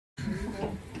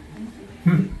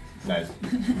Nice.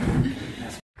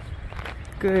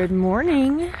 Good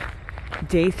morning.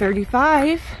 Day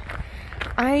 35.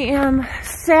 I am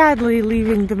sadly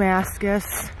leaving Damascus.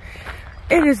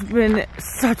 It has been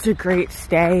such a great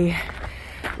stay.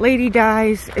 Lady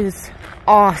Di's is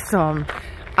awesome.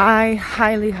 I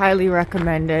highly, highly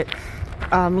recommend it.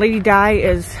 Lady Di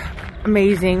is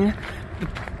amazing.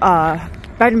 Bed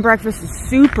and breakfast is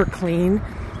super clean.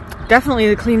 Definitely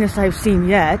the cleanest I've seen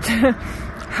yet.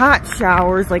 Hot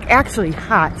showers, like actually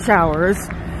hot showers.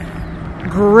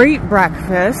 Great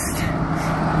breakfast.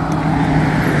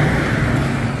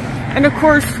 And of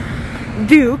course,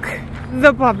 Duke,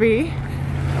 the puppy,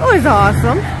 was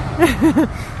awesome.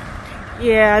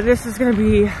 Yeah, this is going to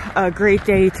be a great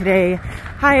day today.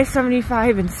 High of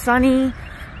 75 and sunny.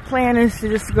 Plan is to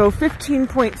just go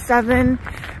 15.7,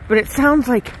 but it sounds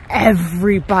like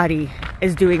everybody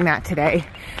is doing that today.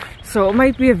 So it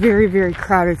might be a very, very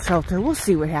crowded shelter. We'll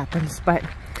see what happens, but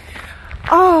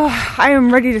oh, I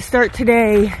am ready to start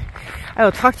today. I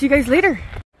will talk to you guys later.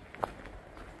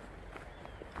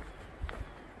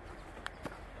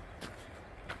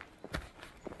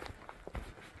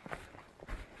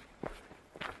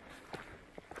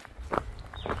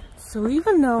 So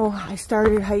even though I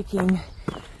started hiking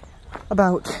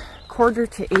about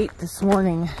 7:45 this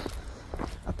morning,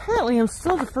 apparently I'm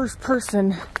still the first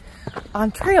person on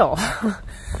trail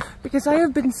because I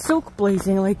have been silk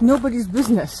blazing like nobody's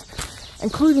business,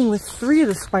 including with 3 of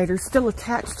the spiders still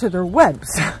attached to their webs.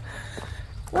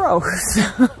 Gross.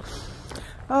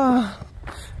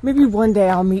 Maybe one day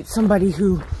I'll meet somebody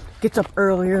who gets up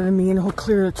earlier than me and he'll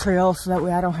clear the trail so that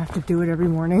way I don't have to do it every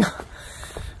morning.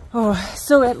 Oh,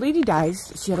 so at Lady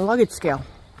Di's, she had a luggage scale.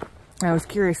 I was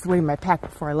curious to weigh my pack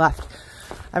before I left.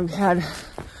 I've had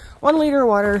 1 liter of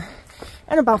water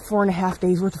and about 4.5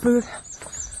 days worth of food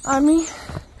on me.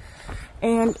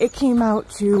 And it came out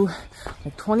to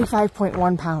like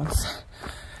 25.1 pounds.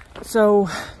 So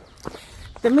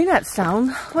that may not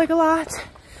sound like a lot.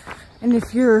 And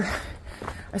if you're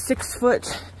a 6 foot,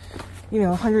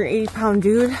 180 pound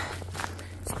dude,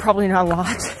 it's probably not a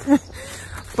lot.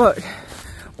 But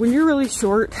when you're really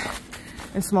short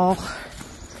and small,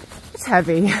 it's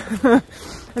heavy. And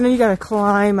then you gotta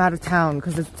climb out of town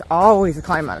because it's always a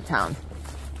climb out of town.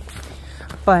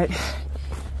 But,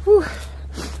 whew,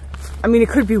 I mean, it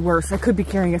could be worse. I could be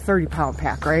carrying a 30-pound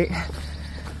pack, right?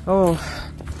 Oh,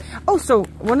 so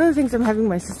one of the things I'm having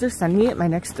my sister send me at my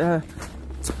next,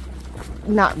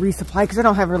 not resupply, because I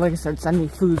don't have her, like I said, send me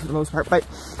food for the most part, but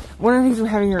one of the things I'm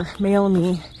having her mail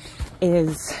me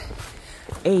is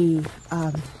a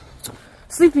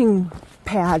sleeping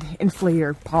pad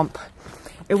inflator pump.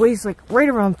 It weighs like right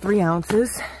around 3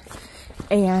 ounces,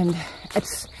 and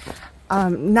it's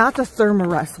not the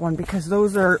Thermarest one because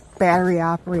those are battery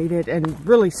operated and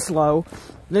really slow.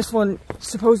 This one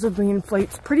supposedly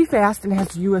inflates pretty fast and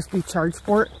has a USB charge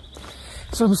port,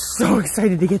 so I'm so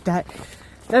excited to get that.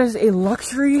 That is a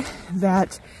luxury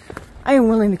that I am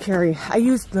willing to carry. I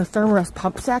use the Thermarest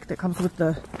pump sack that comes with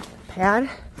the pad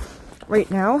right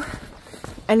now,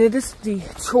 and it is the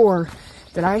chore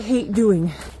that I hate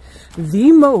doing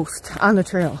the most on the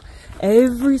trail.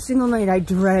 Every single night I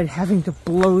dread having to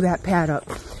blow that pad up.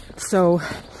 So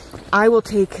I will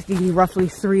take the roughly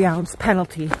 3 ounce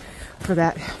penalty for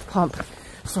that pump.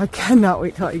 So I cannot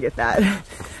wait till I get that.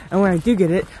 And when I do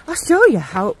get it, I'll show you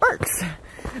how it works.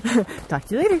 Talk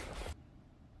to you later.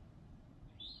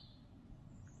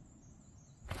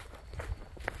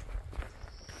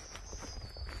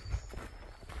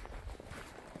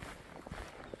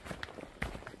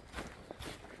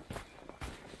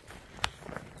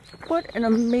 What an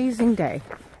amazing day.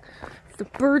 The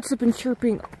birds have been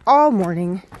chirping all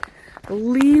morning. The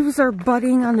leaves are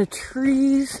budding on the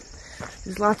trees.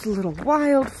 There's lots of little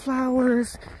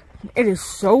wildflowers. It is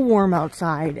so warm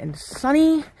outside and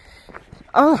sunny.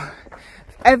 Oh,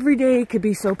 every day could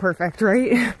be so perfect,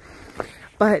 right?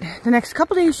 But the next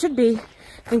couple days should be.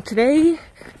 I think today,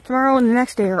 tomorrow, and the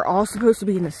next day are all supposed to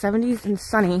be in the 70s and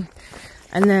sunny.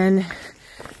 And then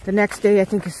the next day I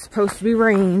think is supposed to be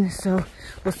rain. So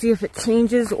we'll see if it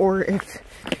changes or if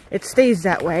it stays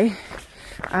that way.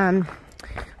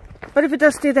 But if it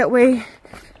does stay that way,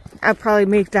 I'll probably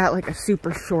make that like a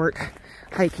super short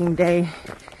hiking day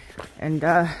and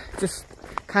just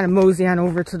kind of mosey on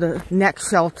over to the next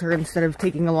shelter instead of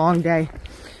taking a long day.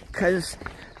 Because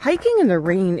hiking in the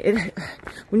rain,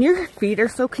 when your feet are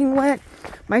soaking wet,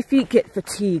 my feet get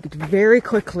fatigued very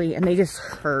quickly and they just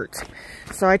hurt.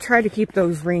 So I try to keep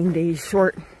those rain days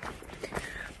short.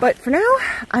 But for now,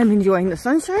 I'm enjoying the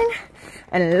sunshine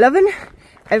and loving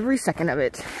every second of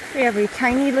it. We have a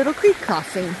tiny little creek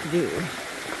crossing to do.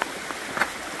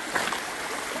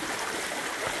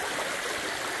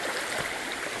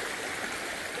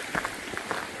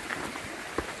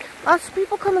 Lots of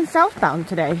people coming southbound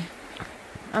today.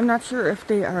 I'm not sure if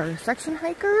they are section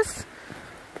hikers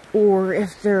or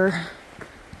if they're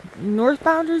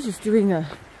northbounders just doing a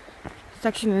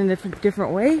section in a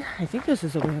different way. I think this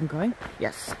is the way I'm going.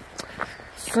 Yes.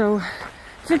 So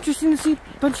it's interesting to see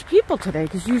a bunch of people today,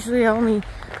 because usually I only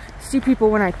see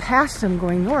people when I pass them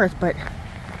going north, but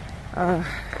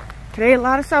today a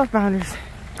lot of southbounders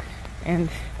and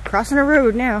crossing a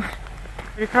road now.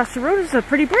 Right across the road is a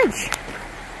pretty bridge.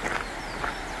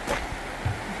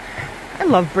 I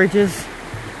love bridges.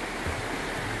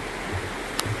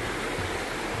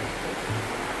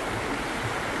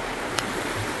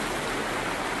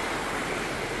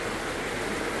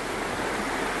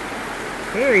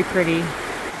 Very pretty.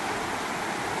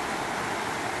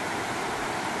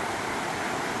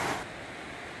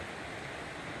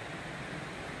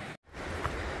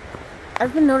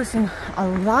 I've been noticing a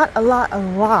lot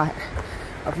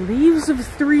of leaves of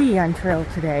 3 on trail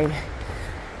today.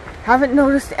 Haven't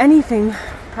noticed anything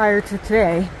prior to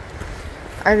today.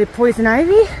 Are they poison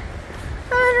ivy?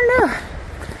 I don't know.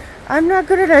 I'm not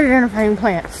good at identifying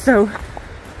plants, so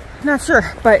not sure,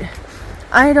 but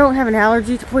I don't have an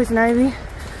allergy to poison ivy.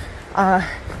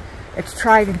 It's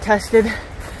tried and tested,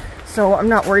 so I'm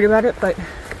not worried about it, but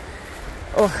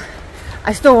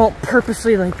I still won't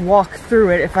purposely like walk through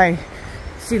it if I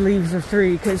see leaves of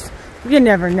 3, because you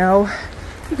never know.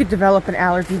 You could develop an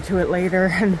allergy to it later,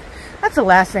 and that's the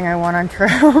last thing I want on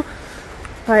trail.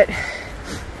 But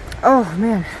oh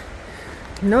man,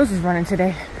 my nose is running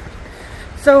today.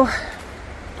 So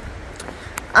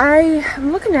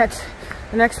I'm looking at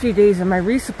the next few days, and my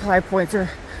resupply points are a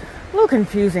little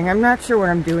confusing. I'm not sure what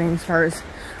I'm doing as far as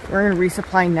where I'm going to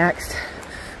resupply next,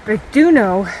 but I do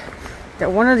know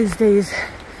that one of these days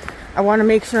I want to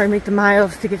make sure I make the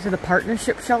miles to get to the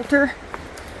partnership shelter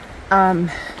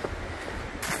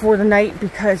for the night,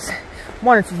 because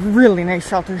 1, it's a really nice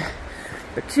shelter,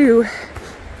 but 2,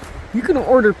 you can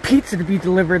order pizza to be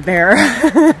delivered there.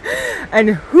 And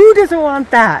who doesn't want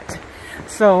that?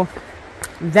 So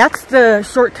that's the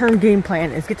short-term game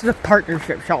plan, is get to the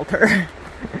partnership shelter.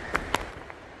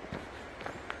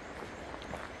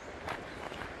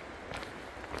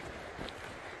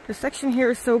 The section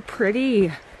here is so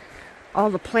pretty.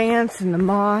 All the plants and the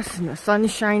moss and the sun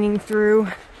shining through.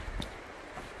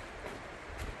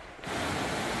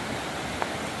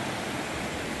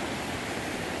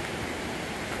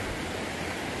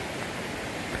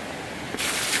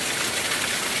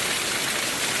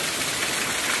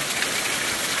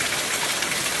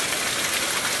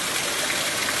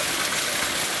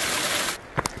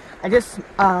 I just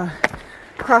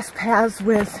crossed paths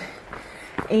with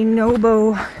a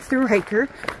Nobo through hiker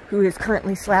who is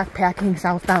currently slack packing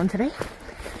southbound today,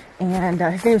 and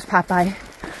his name is Popeye,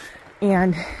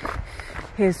 and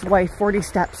his wife 40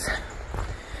 Steps,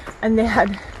 and they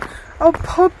had a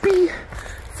puppy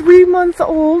 3 months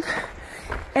old,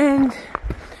 and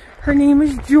her name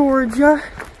is Georgia,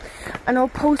 and I'll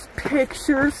post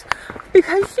pictures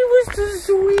because she was the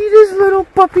sweetest little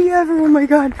puppy ever. Oh my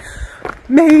god,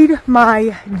 made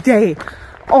my day.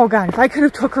 Oh god, if I could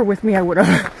have took her with me, I would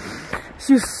have.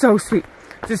 She was so sweet,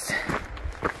 just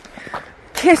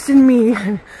kissing me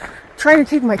and trying to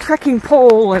take my trekking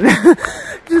pole, and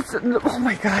just, oh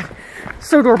my god,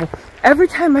 so adorable. Every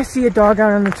time I see a dog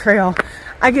out on the trail,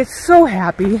 I get so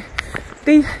happy.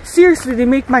 Seriously, they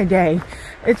make my day.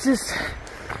 It's just,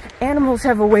 animals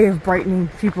have a way of brightening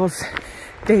people's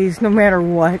days no matter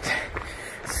what.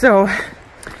 So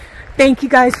thank you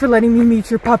guys for letting me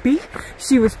meet your puppy.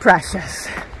 She was precious.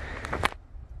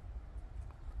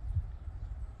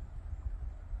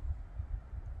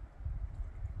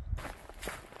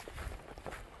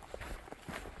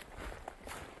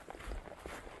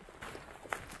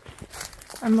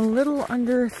 I'm a little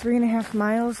under 3.5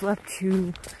 miles left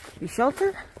to the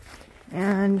shelter,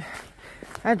 and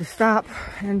I had to stop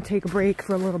and take a break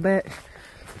for a little bit,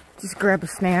 just grab a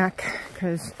snack,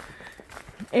 because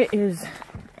it is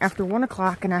after 1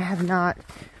 o'clock and I have not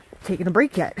taken a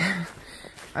break yet.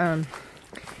 I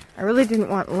really didn't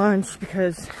want lunch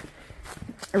because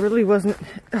I really wasn't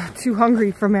too hungry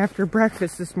from after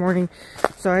breakfast this morning,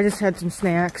 so I just had some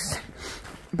snacks,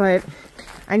 but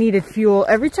I needed fuel.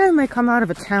 Every time I come out of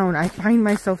a town, I find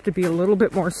myself to be a little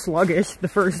bit more sluggish the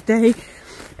first day,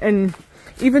 and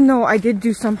even though I did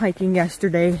do some hiking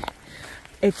yesterday,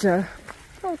 it's a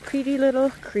pretty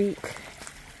little creek.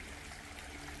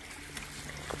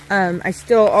 I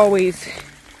still always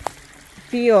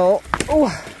feel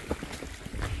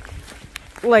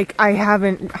like I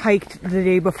haven't hiked the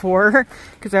day before,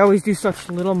 because I always do such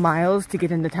little miles to get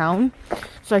into town.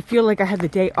 So I feel like I had the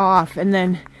day off, and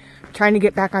then trying to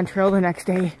get back on trail the next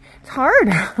day. It's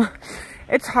hard.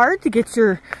 It's hard to get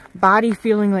your body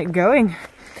feeling like going.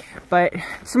 But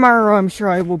tomorrow I'm sure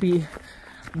I will be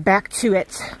back to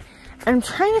it. And I'm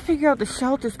trying to figure out the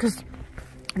shelters, because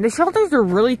the shelters are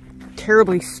really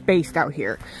terribly spaced out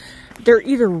here. They're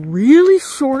either really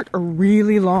short or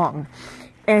really long.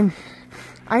 And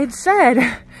I had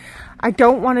said I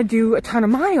don't want to do a ton of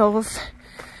miles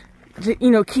to, you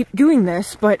know, keep doing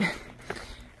this, but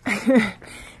it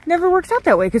never works out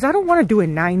that way, because I don't want to do a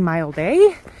 9-mile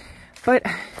day, but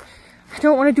I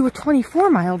don't want to do a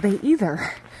 24-mile day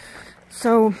either.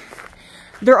 So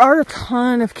there are a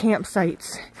ton of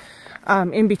campsites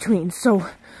in between, so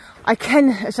I can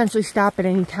essentially stop at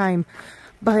any time.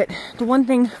 But the one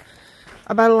thing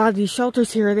about a lot of these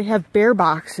shelters here, they have bear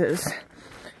boxes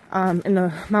in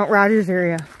the Mount Rogers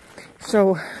area,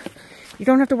 so you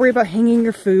don't have to worry about hanging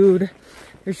your food.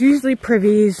 There's usually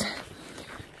privies,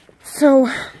 so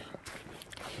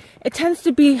it tends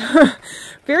to be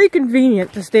very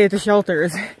convenient to stay at the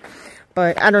shelters.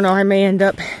 But I don't know, I may end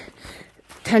up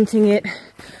tenting it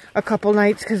a couple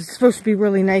nights, because it's supposed to be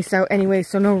really nice out anyway,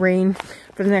 so no rain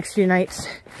for the next few nights.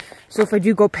 So if I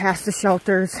do go past the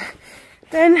shelters,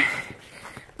 then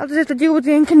I'll just have to deal with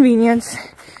the inconvenience.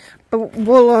 But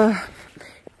we'll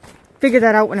figure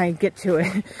that out when I get to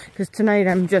it, because tonight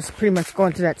I'm just pretty much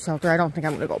going to that shelter. I don't think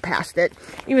I'm going to go past it,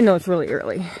 even though it's really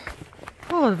early.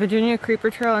 Oh, the Virginia Creeper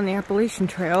Trail and the Appalachian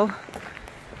Trail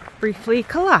briefly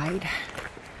collide.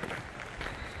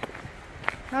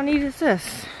 How neat is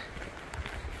this?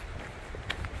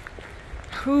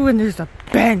 Ooh, and there's a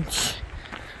bench.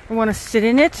 I want to sit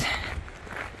in it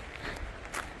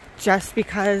just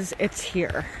because it's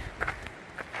here.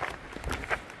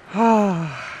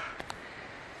 Oh,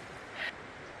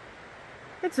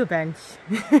 it's a bench.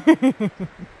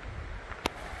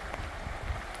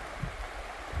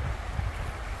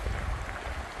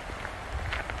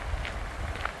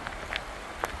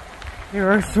 There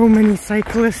are so many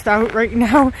cyclists out right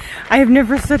now. I have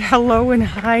never said hello and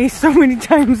hi so many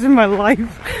times in my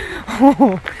life.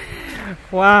 Oh,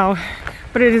 wow.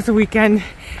 But it is a weekend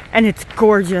and it's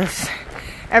gorgeous.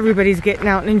 Everybody's getting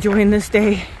out and enjoying this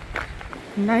day.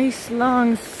 Nice,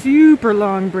 long, super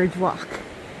long bridge walk.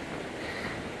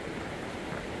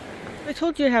 I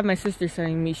told you I have my sister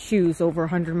sending me shoes over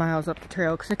 100 miles up the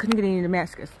trail because I couldn't get any in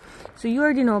Damascus. So you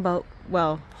already know about,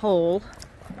 well, hole.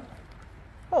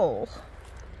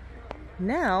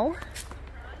 Now,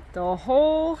 the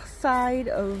whole side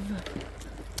of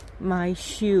my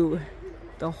shoe,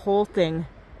 the whole thing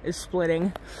is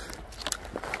splitting.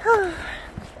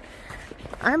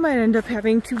 I might end up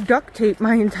having to duct tape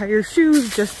my entire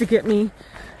shoes just to get me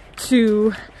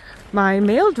to my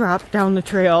mail drop down the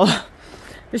trail.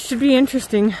 This should be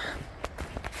interesting.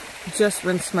 Just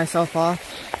rinsed myself off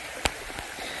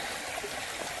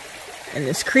in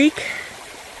this creek.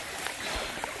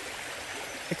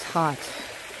 It's hot,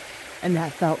 and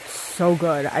that felt so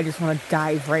good. I just want to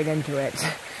dive right into it.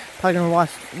 Probably gonna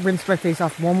rinse my face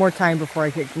off one more time before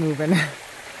I get moving.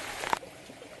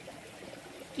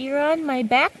 You're on my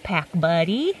backpack,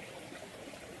 buddy.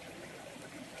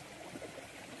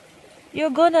 You're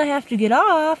gonna have to get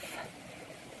off.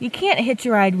 You can't hitch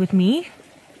a ride with me.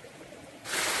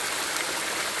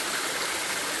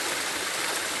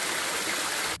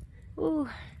 Ooh,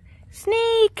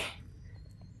 snake!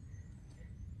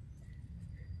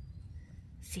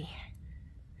 See.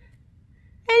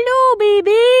 Hello,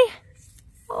 baby.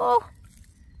 Oh.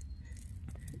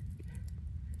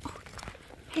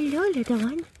 Hello, little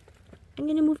one. I'm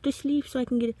gonna move the sleeve so I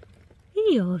can get a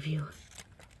video of you.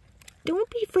 Don't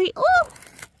be afraid. Oh.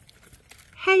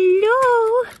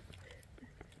 Hello.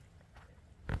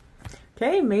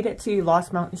 Okay, made it to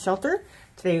Lost Mountain Shelter.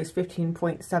 Today was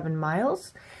 15.7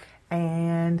 miles,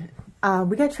 and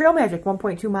we got trail magic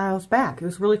 1.2 miles back. It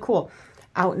was really cool.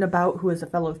 Out and About, who is a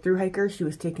fellow thru hiker, she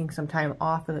was taking some time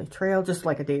off of the trail, just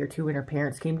like a day or two, when her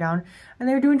parents came down, and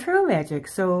they were doing trail magic.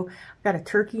 So I got a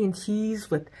turkey and cheese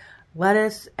with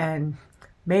lettuce and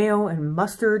mayo and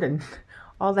mustard and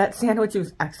all that sandwich. It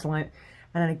was excellent.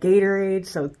 And then a Gatorade,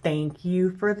 so thank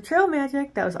you for the trail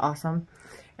magic. That was awesome.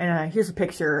 And here's a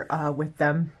picture with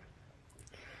them.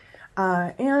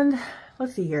 And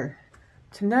let's see here.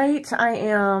 Tonight I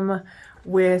am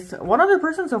with one other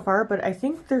person so far, but I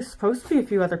think there's supposed to be a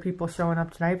few other people showing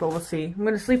up tonight, but we'll see. I'm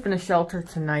going to sleep in a shelter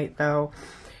tonight, though.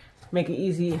 Make it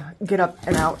easy. Get up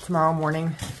and out tomorrow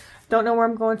morning. Don't know where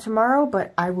I'm going tomorrow,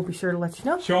 but I will be sure to let you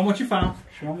know. Show them what you found.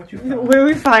 Show them what you found. What do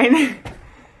we find?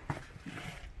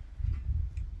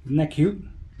 Isn't that cute?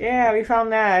 Yeah, we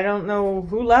found that. I don't know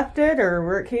who left it or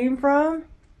where it came from.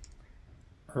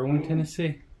 Irwin,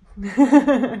 Tennessee.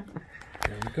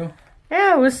 There we go.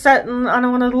 Yeah, it was set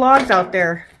on one of the logs out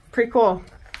there. Pretty cool.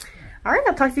 All right,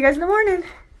 I'll talk to you guys in the morning.